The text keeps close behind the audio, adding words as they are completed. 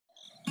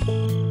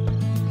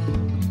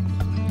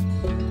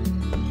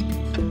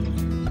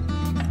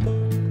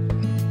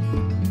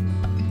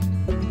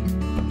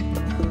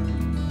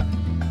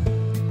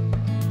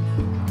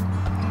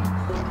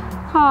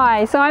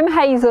Hi, so I'm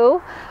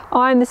Hazel.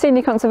 I'm the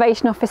Senior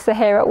Conservation Officer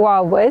here at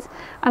Wildwood,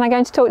 and I'm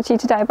going to talk to you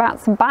today about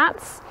some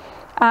bats,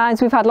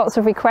 as we've had lots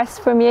of requests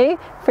from you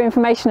for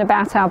information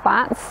about our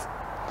bats.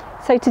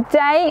 So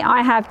today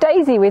I have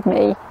Daisy with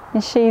me,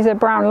 and she's a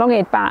brown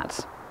long-eared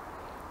bat.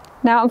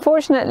 Now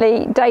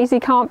unfortunately Daisy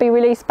can't be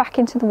released back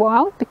into the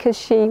wild because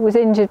she was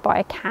injured by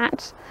a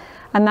cat,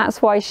 and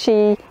that's why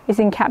she is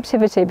in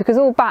captivity, because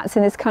all bats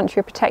in this country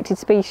are protected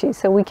species,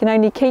 so we can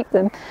only keep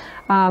them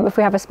if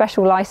we have a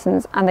special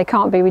licence, and they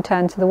can't be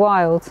returned to the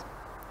wild.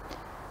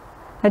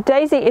 Now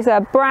Daisy is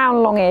a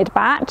brown long-eared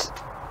bat,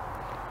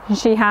 and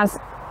she has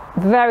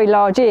very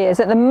large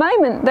ears. At the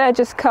moment they're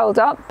just curled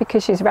up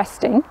because she's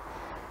resting,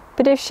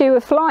 but if she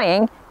were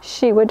flying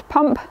she would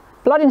pump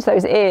blood into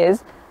those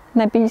ears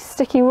and they'd be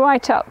sticking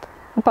right up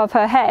above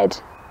her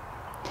head,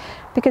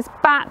 because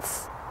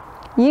bats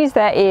use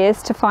their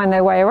ears to find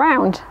their way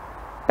around,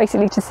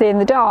 basically to see in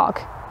the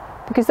dark,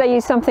 because they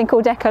use something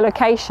called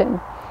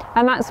echolocation,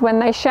 and that's when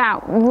they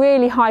shout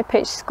really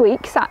high-pitched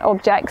squeaks at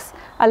objects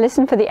and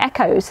listen for the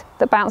echoes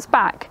that bounce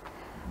back.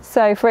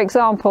 So for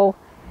example,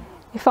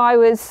 if I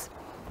was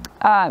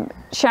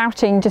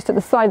shouting just at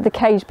the side of the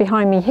cage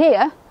behind me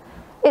here,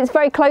 it's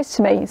very close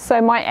to me, so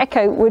my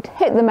echo would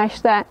hit the mesh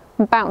there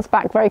and bounce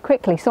back very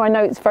quickly, so I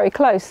know it's very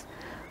close.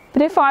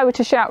 But if I were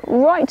to shout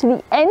right to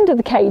the end of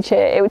the cage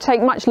here, it would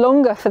take much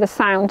longer for the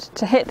sound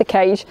to hit the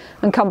cage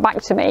and come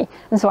back to me,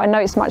 and so I know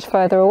it's much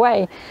further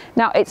away.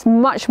 Now it's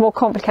much more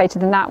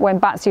complicated than that when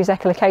bats use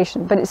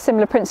echolocation, but it's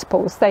similar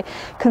principles. They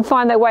can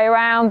find their way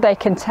around, they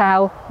can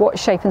tell what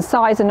shape and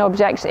size an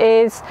object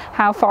is,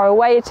 how far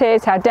away it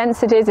is, how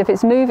dense it is, if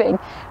it's moving,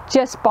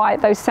 just by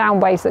those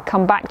sound waves that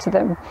come back to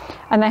them.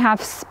 And they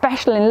have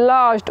special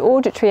enlarged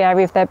auditory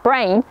area of their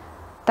brain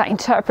that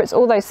interprets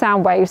all those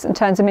sound waves and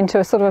turns them into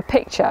a sort of a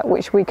picture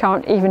which we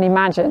can't even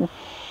imagine.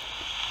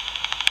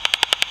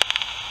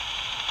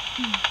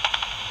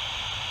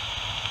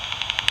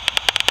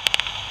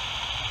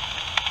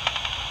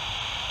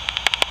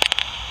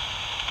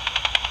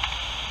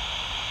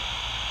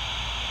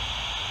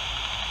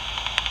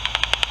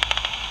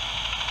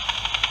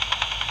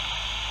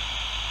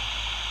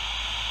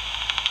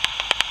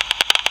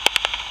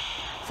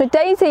 So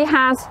Daisy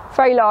has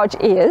very large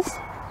ears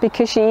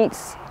because she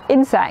eats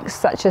insects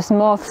such as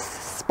moths,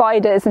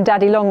 spiders and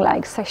daddy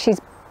longlegs, so she's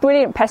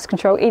brilliant pest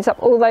control, eats up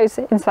all those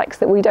insects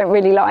that we don't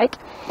really like.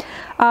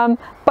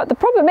 But the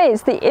problem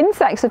is the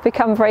insects have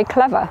become very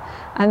clever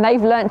and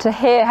they've learnt to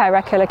hear her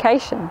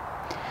echolocation,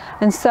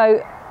 and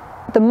so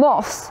the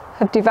moths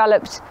have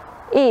developed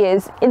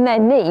ears in their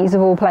knees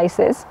of all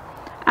places,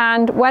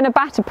 and when a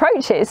bat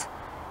approaches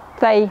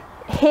they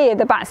hear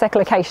the bat's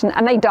echolocation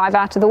and they dive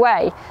out of the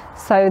way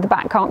so the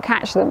bat can't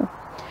catch them.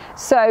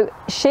 So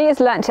she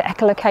has learnt to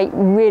echolocate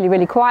really,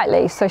 really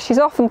quietly, so she's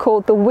often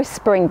called the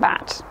whispering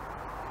bat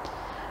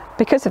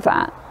because of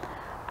that.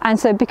 And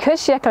so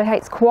because she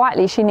echolocates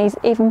quietly, she needs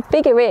even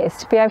bigger ears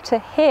to be able to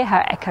hear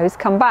her echoes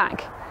come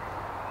back.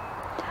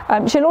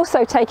 She'll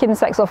also take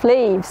insects off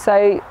leaves,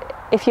 so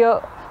if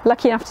you're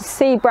lucky enough to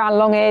see brown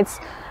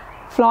long-eareds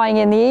flying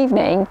in the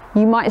evening,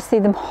 you might see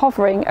them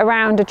hovering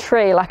around a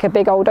tree like a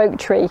big old oak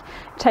tree,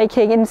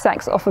 taking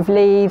insects off of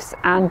leaves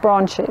and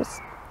branches.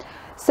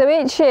 So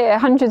each year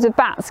hundreds of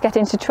bats get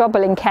into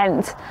trouble in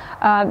Kent.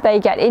 They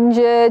get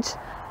injured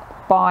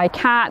by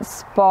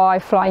cats, by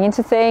flying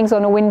into things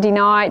on a windy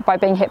night, by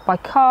being hit by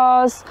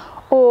cars,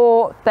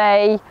 or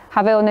they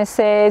have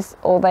illnesses,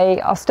 or they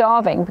are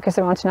starving because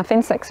there aren't enough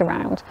insects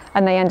around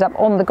and they end up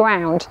on the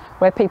ground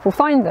where people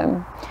find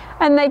them.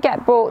 And they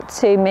get brought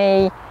to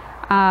me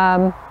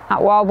at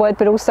Wildwood,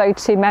 but also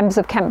to members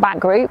of Kent Bat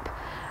Group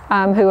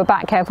who are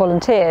bat care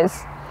volunteers.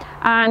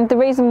 And the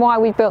reason why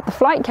we built the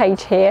flight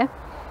cage here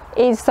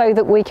is so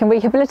that we can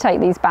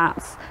rehabilitate these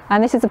bats,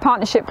 and this is a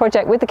partnership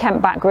project with the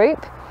Kent Bat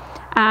Group,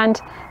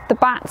 and the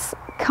bats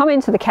come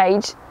into the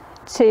cage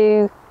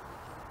to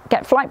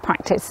get flight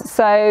practice.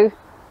 So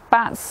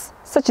bats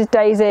such as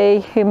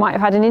Daisy, who might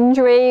have had an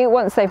injury,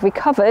 once they've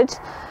recovered,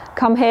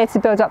 come here to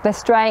build up their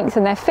strength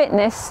and their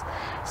fitness,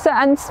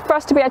 and for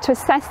us to be able to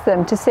assess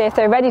them to see if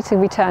they're ready to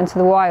return to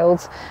the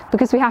wild,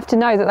 because we have to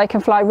know that they can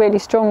fly really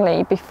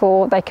strongly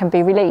before they can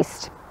be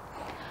released.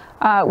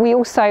 We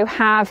also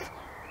have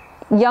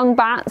young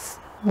bats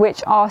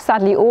which are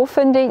sadly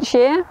orphaned each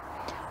year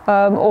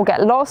or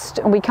get lost,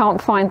 and we can't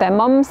find their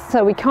mums,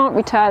 so we can't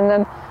return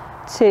them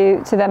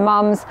to their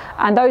mums,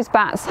 and those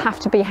bats have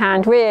to be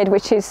hand reared,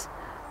 which is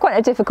quite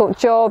a difficult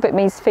job. It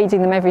means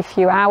feeding them every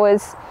few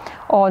hours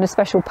on a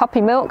special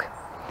puppy milk,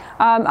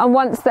 and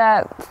once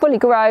they're fully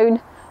grown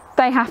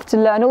they have to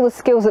learn all the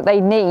skills that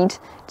they need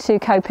to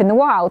cope in the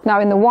wild.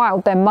 Now in the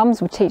wild their mums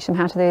would teach them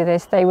how to do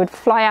this. They would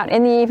fly out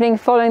in the evening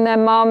following their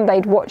mum,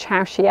 they'd watch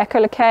how she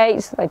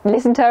echolocates, they'd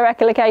listen to her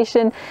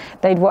echolocation,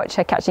 they'd watch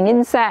her catching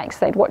insects,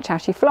 they'd watch how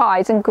she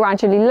flies and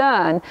gradually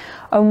learn.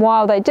 And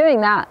while they're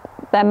doing that,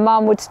 their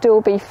mum would still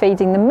be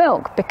feeding them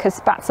milk,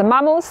 because bats are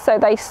mammals, so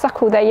they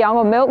suckle their young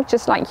on milk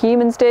just like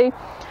humans do.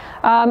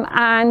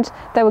 And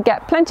they would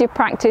get plenty of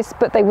practice,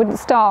 but they wouldn't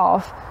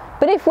starve.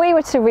 But if we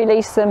were to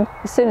release them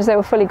as soon as they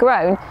were fully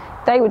grown,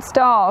 they would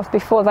starve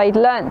before they'd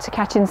learnt to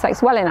catch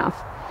insects well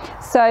enough.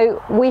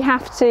 So we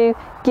have to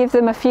give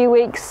them a few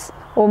weeks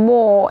or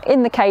more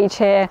in the cage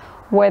here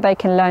where they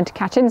can learn to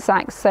catch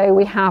insects. So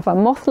we have a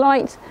moth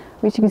light,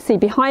 which you can see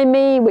behind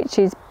me, which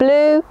is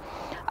blue,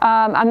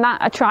 and that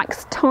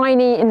attracts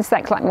tiny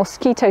insects like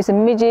mosquitoes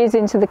and midges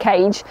into the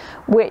cage,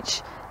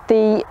 which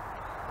the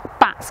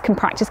bats can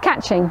practice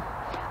catching.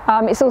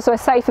 It's also a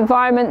safe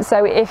environment,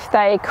 so if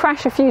they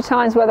crash a few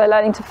times where they're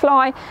learning to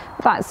fly,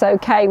 that's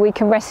okay, we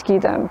can rescue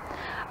them.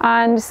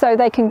 And so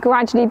they can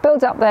gradually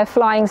build up their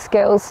flying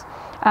skills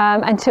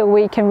until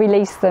we can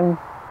release them.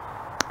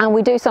 And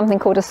we do something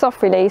called a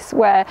soft release,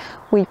 where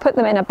we put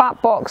them in a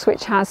bat box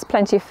which has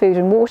plenty of food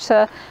and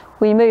water.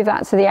 We move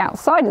that to the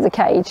outside of the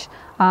cage,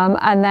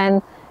 and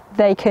then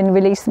they can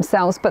release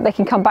themselves, but they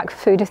can come back for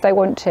food if they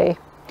want to.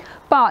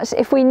 But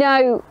if we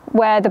know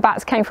where the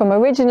bats came from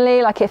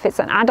originally, like if it's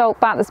an adult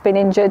bat that's been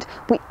injured,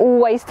 we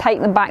always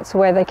take them back to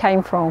where they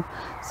came from.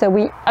 So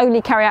we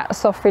only carry out a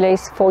soft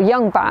release for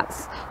young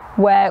bats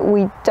where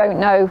we don't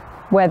know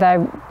where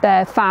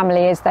their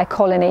family is, their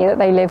colony that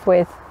they live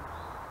with.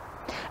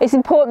 It's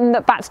important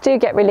that bats do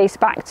get released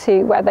back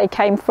to where they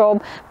came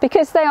from,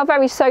 because they are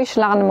very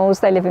social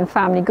animals. They live in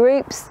family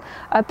groups,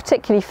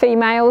 particularly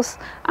females,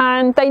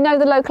 and they know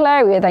the local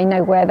area. They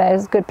know where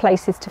there's good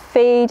places to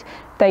feed.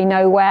 They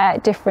know where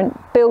different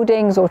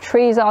buildings or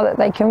trees are that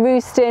they can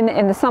roost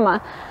in the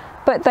summer,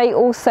 but they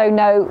also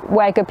know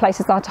where good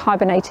places are to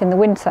hibernate in the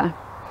winter.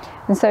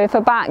 And so if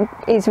a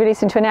bat is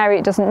released into an area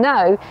it doesn't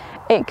know,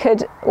 it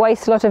could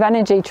waste a lot of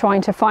energy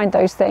trying to find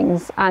those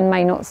things and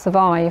may not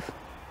survive.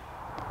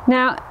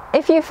 Now,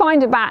 if you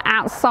find a bat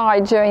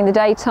outside during the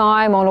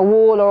daytime on a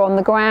wall or on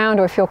the ground,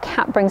 or if your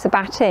cat brings a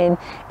bat in,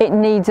 it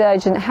needs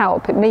urgent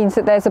help. It means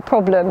that there's a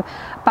problem.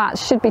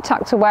 Bats should be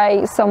tucked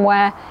away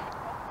somewhere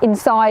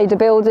inside a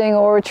building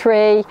or a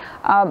tree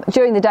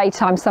during the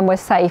daytime, somewhere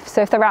safe.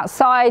 So if they're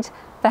outside,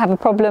 they have a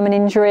problem, an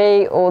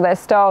injury, or they're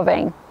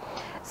starving.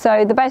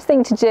 So the best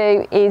thing to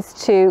do is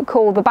to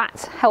call the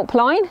bat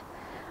helpline,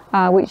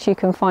 which you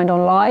can find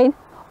online.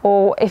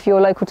 Or if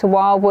you're local to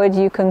Wildwood,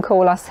 you can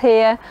call us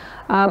here,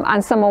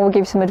 and someone will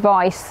give you some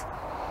advice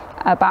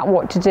about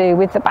what to do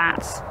with the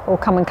bats, or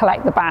come and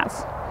collect the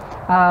bats.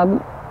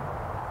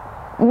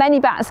 Many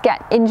bats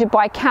get injured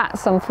by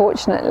cats,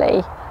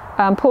 unfortunately.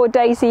 Poor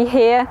Daisy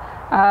here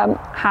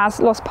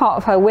has lost part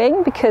of her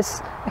wing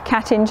because a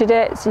cat injured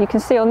it. So you can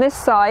see on this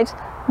side,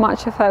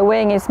 much of her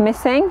wing is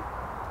missing.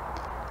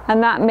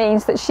 And that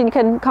means that she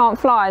can't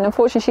fly. And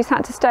unfortunately, she's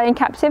had to stay in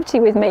captivity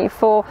with me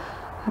for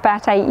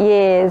about 8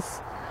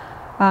 years.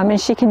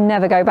 And she can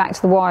never go back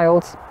to the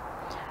wild.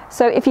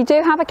 So if you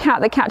do have a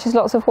cat that catches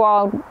lots of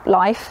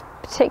wildlife,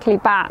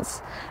 particularly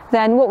bats,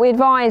 then what we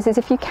advise is,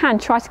 if you can,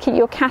 try to keep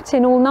your cat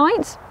in all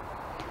night.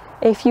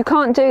 If you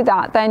can't do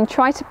that, then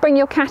try to bring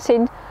your cat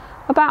in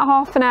about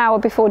half an hour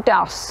before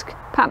dusk.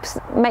 Perhaps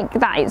make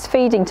that its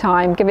feeding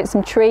time, give it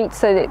some treats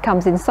so that it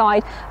comes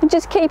inside, and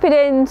just keep it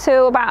in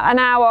till about an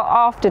hour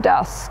after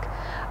dusk.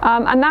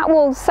 And that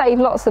will save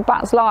lots of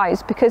bats'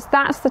 lives, because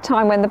that's the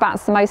time when the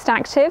bats are most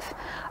active,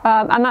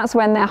 and that's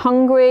when they're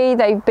hungry.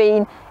 They've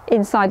been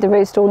inside the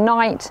roost all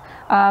night,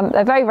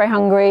 they're very, very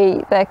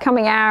hungry, they're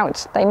coming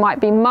out, they might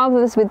be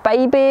mothers with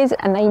babies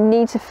and they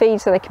need to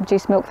feed so they can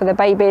produce milk for their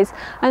babies,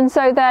 and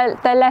so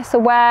they're less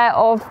aware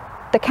of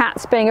the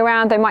cats being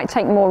around. They might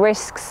take more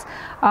risks,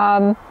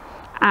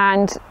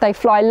 and they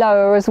fly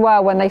lower as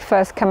well when they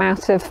first come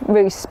out of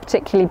roosts,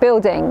 particularly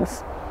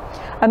buildings.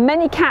 And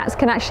many cats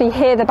can actually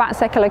hear the bat's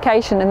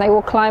echolocation, and they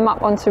will climb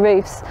up onto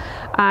roofs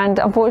and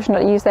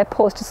unfortunately use their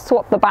paws to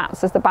swat the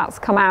bats as the bats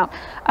come out.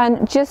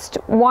 And just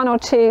 1 or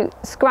 2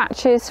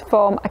 scratches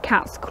from a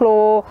cat's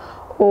claw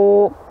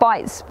or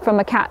bites from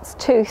a cat's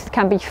tooth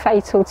can be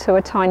fatal to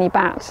a tiny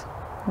bat,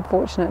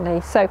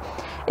 unfortunately. So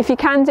if you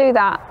can do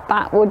that,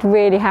 that would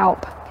really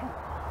help.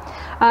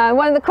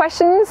 One of the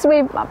questions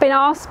we've been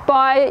asked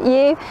by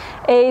you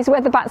is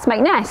whether bats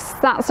make nests.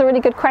 That's a really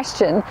good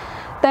question.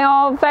 They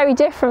are very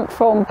different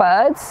from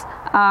birds.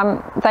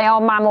 They are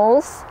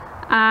mammals,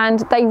 and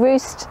they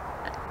roost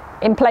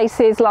in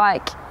places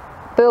like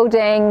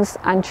buildings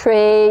and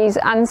trees,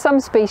 and some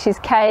species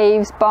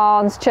caves,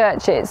 barns,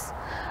 churches.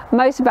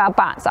 Most of our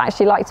bats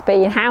actually like to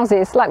be in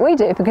houses like we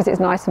do, because it's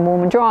nice and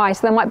warm and dry.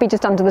 So they might be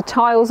just under the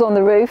tiles on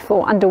the roof,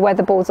 or under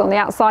weatherboards on the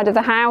outside of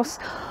the house,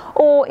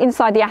 or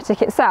inside the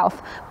attic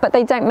itself, but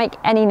they don't make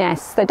any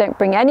nests. They don't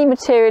bring any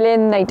material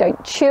in, they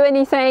don't chew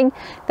anything,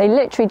 they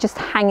literally just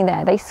hang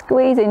there. They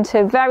squeeze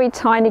into very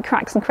tiny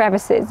cracks and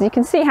crevices. You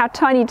can see how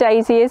tiny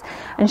Daisy is,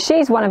 and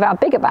she's one of our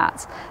bigger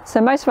bats. So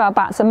most of our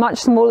bats are much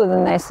smaller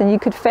than this, and you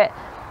could fit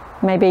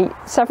maybe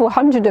several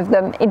hundred of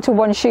them into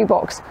one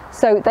shoebox.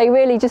 So they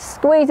really just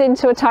squeeze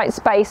into a tight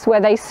space where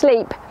they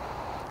sleep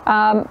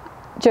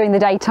during the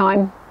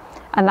daytime,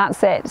 and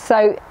that's it.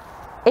 So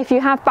if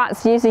you have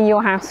bats using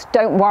your house,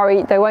 don't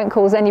worry, they won't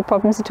cause any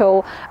problems at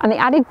all. And the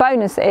added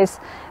bonus is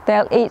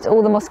they'll eat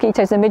all the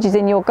mosquitoes and midges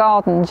in your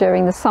garden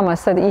during the summer,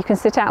 so that you can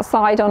sit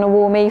outside on a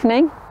warm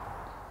evening.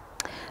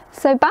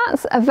 So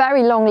bats are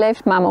very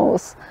long-lived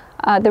mammals.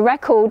 The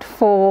record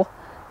for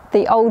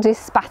the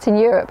oldest bat in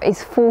Europe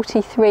is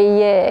 43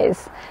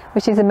 years,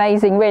 which is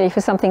amazing really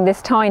for something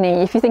this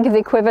tiny. If you think of the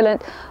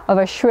equivalent of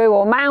a shrew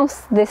or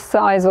mouse this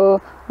size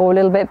or a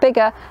little bit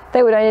bigger,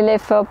 they would only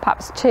live for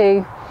perhaps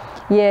 2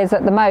 years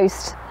at the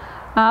most.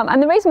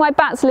 And the reason why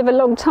bats live a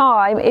long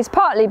time is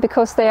partly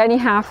because they only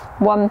have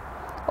 1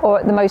 or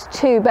at the most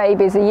 2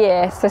 babies a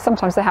year, so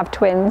sometimes they have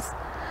twins,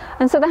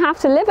 and so they have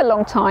to live a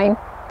long time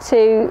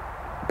to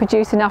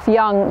produce enough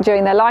young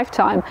during their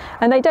lifetime,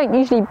 and they don't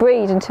usually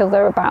breed until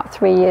they're about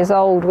 3 years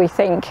old, we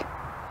think.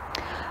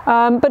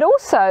 But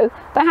also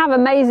they have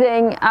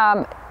amazing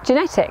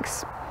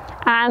genetics,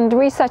 and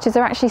researchers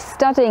are actually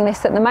studying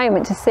this at the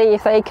moment to see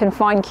if they can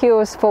find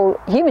cures for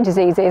human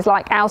diseases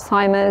like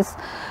Alzheimer's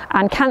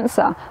and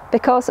cancer,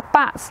 because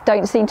bats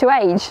don't seem to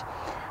age.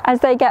 As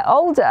they get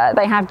older,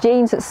 they have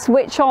genes that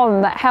switch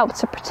on that help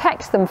to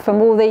protect them from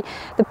all the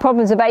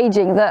problems of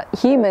aging that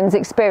humans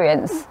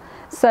experience.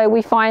 So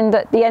we find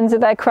that the ends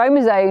of their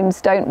chromosomes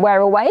don't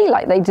wear away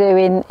like they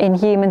do in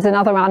humans and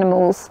other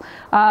animals.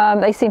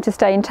 They seem to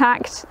stay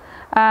intact,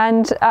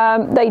 and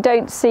they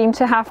don't seem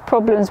to have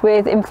problems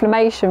with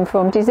inflammation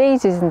from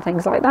diseases and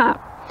things like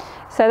that.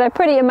 So they're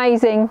pretty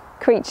amazing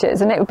creatures,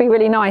 and it would be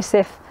really nice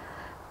if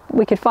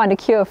we could find a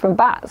cure from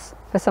bats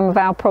for some of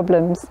our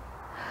problems.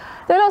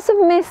 There are lots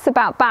of myths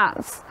about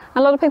bats.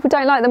 A lot of people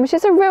don't like them, which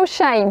is a real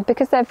shame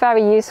because they're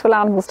very useful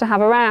animals to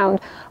have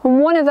around. And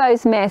one of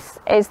those myths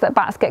is that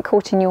bats get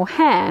caught in your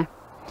hair.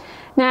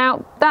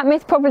 Now, that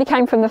myth probably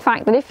came from the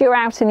fact that if you're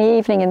out in the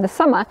evening in the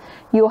summer,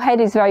 your head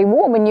is very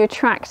warm and you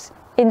attract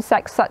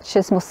insects such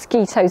as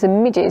mosquitoes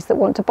and midges that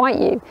want to bite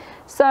you.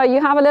 So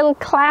you have a little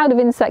cloud of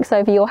insects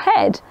over your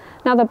head.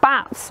 Now the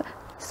bats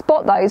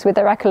spot those with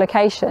their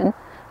echolocation,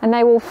 and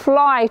they will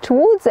fly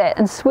towards it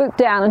and swoop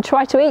down and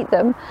try to eat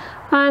them.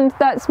 And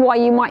that's why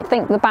you might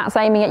think the bat's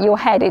aiming at your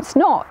head. It's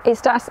not, it's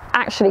just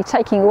actually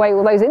taking away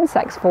all those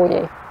insects for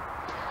you.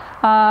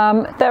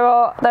 There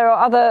are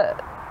other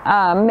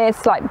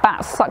myths like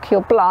bats suck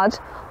your blood.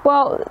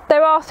 Well,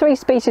 there are 3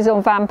 species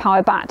of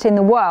vampire bat in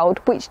the world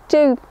which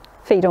do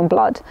feed on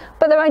blood,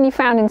 but they're only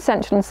found in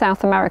Central and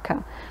South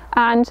America.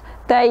 And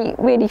they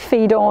really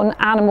feed on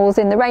animals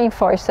in the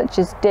rainforest such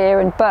as deer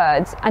and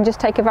birds, and just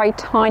take a very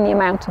tiny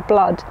amount of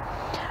blood.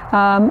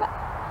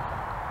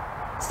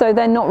 So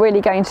they're not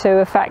really going to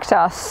affect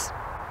us.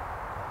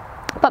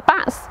 But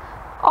bats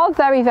are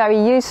very,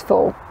 very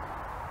useful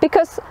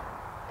because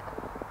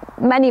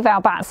many of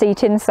our bats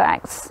eat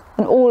insects,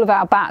 and all of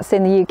our bats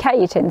in the UK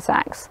eat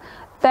insects.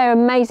 They're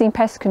amazing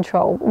pest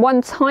control.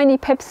 One tiny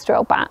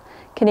pipistrelle bat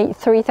can eat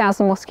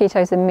 3,000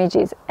 mosquitoes and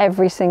midges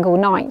every single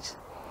night.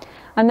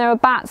 And there are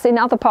bats in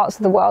other parts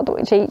of the world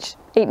which eat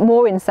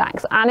more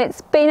insects, and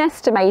it's been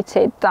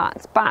estimated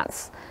that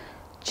bats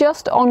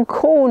just on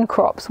corn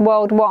crops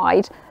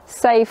worldwide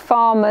save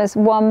farmers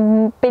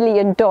 $1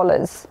 billion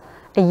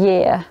a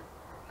year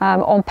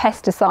on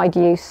pesticide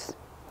use.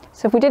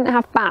 So if we didn't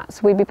have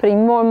bats, we'd be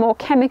putting more and more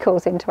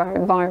chemicals into our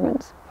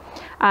environment,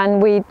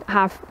 and we'd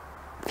have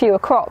fewer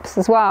crops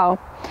as well.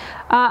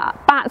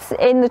 Bats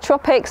in the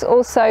tropics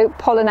also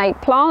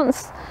pollinate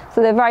plants,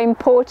 so they're very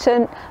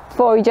important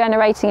for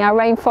regenerating our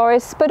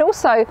rainforests, but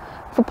also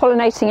for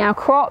pollinating our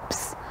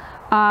crops.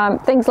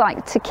 Things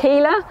like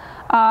tequila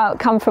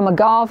come from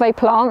agave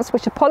plants,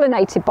 which are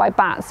pollinated by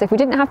bats. If we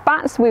didn't have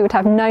bats, we would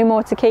have no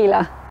more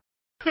tequila.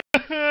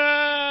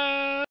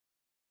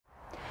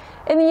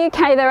 In the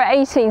UK there are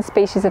 18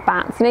 species of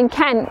bats, and in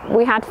Kent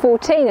we had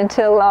 14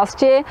 until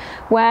last year,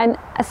 when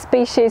a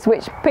species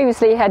which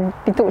previously had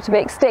been thought to be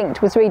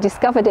extinct was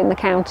rediscovered in the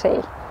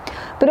county.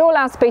 But all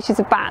our species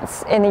of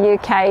bats in the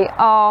UK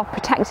are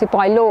protected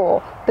by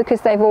law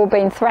because they've all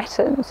been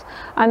threatened,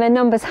 and their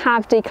numbers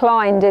have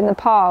declined in the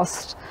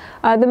past.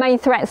 The main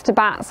threats to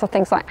bats are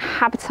things like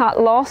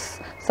habitat loss,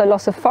 so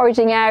loss of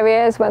foraging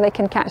areas where they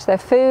can catch their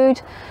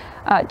food,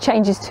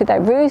 changes to their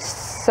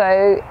roosts,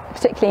 so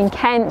particularly in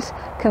Kent,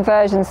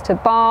 conversions to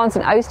barns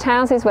and oast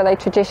houses where they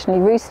traditionally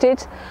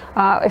roosted,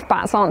 if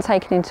bats aren't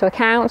taken into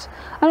account,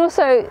 and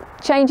also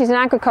changes in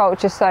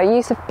agriculture, so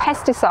use of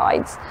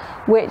pesticides,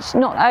 which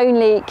not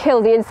only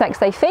kill the insects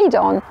they feed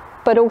on,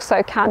 but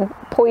also can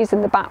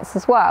poison the bats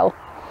as well.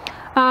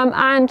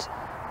 And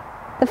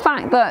the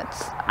fact that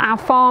our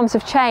farms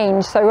have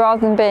changed, so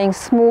rather than being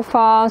small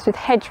farms with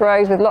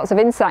hedgerows with lots of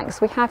insects,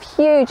 we have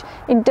huge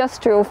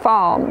industrial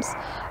farms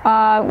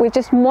with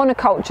just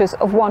monocultures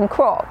of one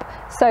crop,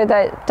 so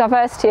the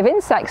diversity of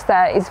insects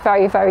there is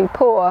very, very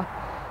poor.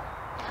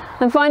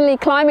 And finally,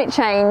 climate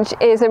change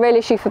is a real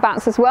issue for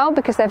bats as well,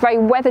 because they're very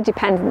weather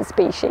dependent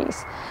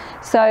species.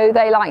 So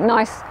they like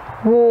nice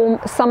warm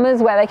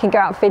summers where they can go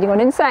out feeding on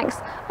insects,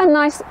 and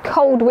nice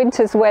cold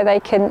winters where they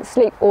can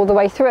sleep all the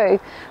way through.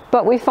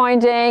 But we're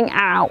finding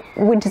our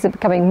winters are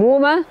becoming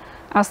warmer,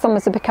 our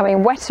summers are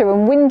becoming wetter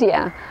and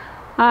windier,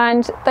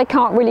 and they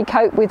can't really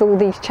cope with all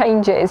these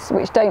changes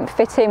which don't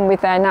fit in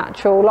with their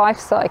natural life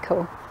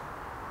cycle.